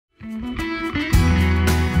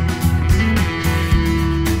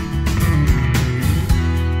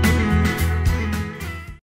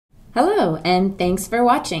Hello, and thanks for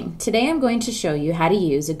watching. Today I'm going to show you how to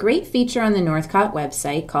use a great feature on the Northcott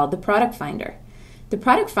website called the Product Finder. The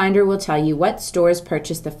Product Finder will tell you what stores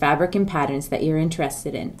purchase the fabric and patterns that you're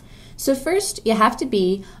interested in. So first, you have to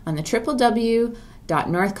be on the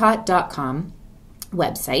www.northcott.com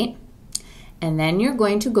website, and then you're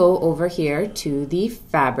going to go over here to the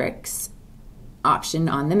Fabrics option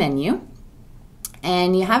on the menu,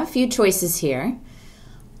 and you have a few choices here.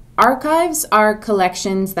 Archives are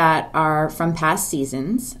collections that are from past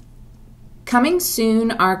seasons. Coming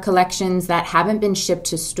soon are collections that haven't been shipped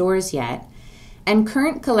to stores yet. And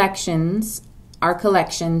current collections are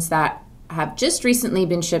collections that have just recently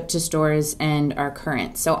been shipped to stores and are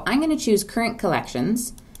current. So I'm going to choose current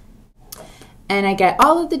collections. And I get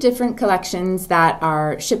all of the different collections that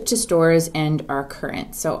are shipped to stores and are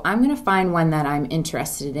current. So I'm going to find one that I'm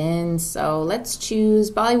interested in. So let's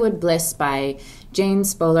choose Bollywood Bliss by Jane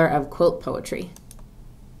Spoler of Quilt Poetry.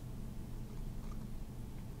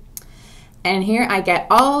 And here I get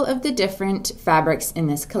all of the different fabrics in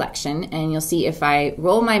this collection, and you'll see if I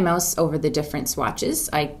roll my mouse over the different swatches,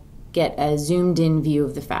 I get a zoomed in view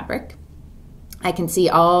of the fabric. I can see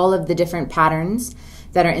all of the different patterns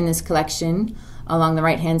that are in this collection along the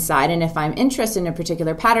right hand side, and if I'm interested in a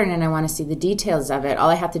particular pattern and I want to see the details of it, all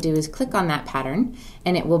I have to do is click on that pattern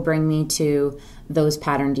and it will bring me to those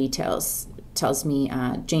pattern details. It tells me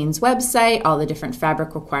Jane's website, all the different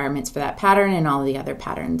fabric requirements for that pattern, and all the other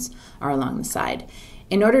patterns are along the side.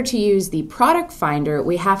 In order to use the product finder,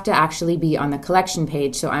 we have to actually be on the collection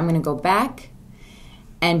page, so I'm going to go back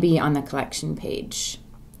and be on the collection page.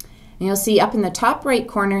 And you'll see up in the top right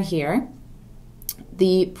corner here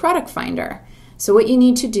the product finder. So what you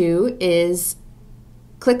need to do is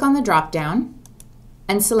click on the drop down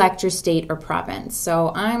and select your state or province.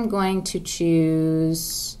 So I'm going to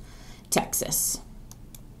choose Texas.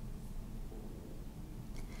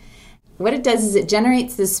 What it does is it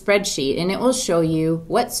generates this spreadsheet and it will show you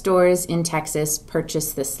what stores in Texas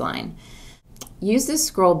purchase this line. Use this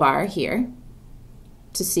scroll bar here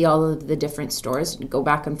to see all of the different stores. Go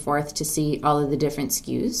back and forth to see all of the different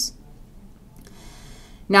SKUs.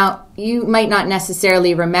 Now, you might not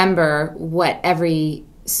necessarily remember what every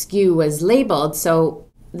SKU was labeled, so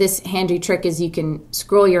this handy trick is you can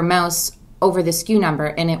scroll your mouse over the SKU number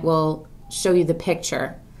and it will show you the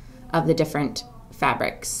picture of the different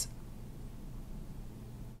fabrics.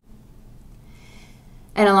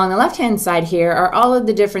 And along the left-hand side here are all of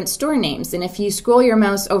the different store names, and if you scroll your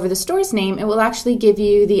mouse over the store's name, it will actually give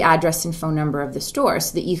you the address and phone number of the store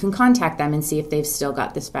so that you can contact them and see if they've still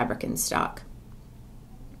got this fabric in stock.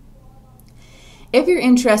 If you're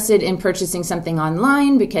interested in purchasing something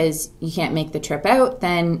online because you can't make the trip out,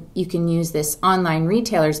 then you can use this online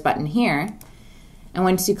retailers button here. And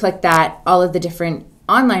once you click that, all of the different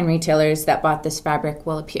online retailers that bought this fabric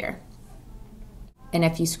will appear. And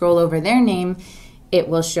if you scroll over their name, it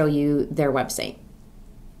will show you their website.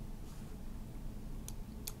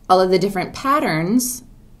 All of the different patterns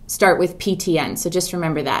start with PTN, so just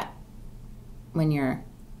remember that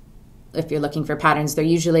if you're looking for patterns, they're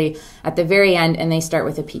usually at the very end and they start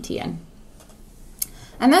with a PTN.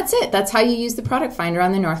 And that's it. That's how you use the product finder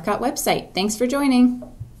on the Northcott website. Thanks for joining.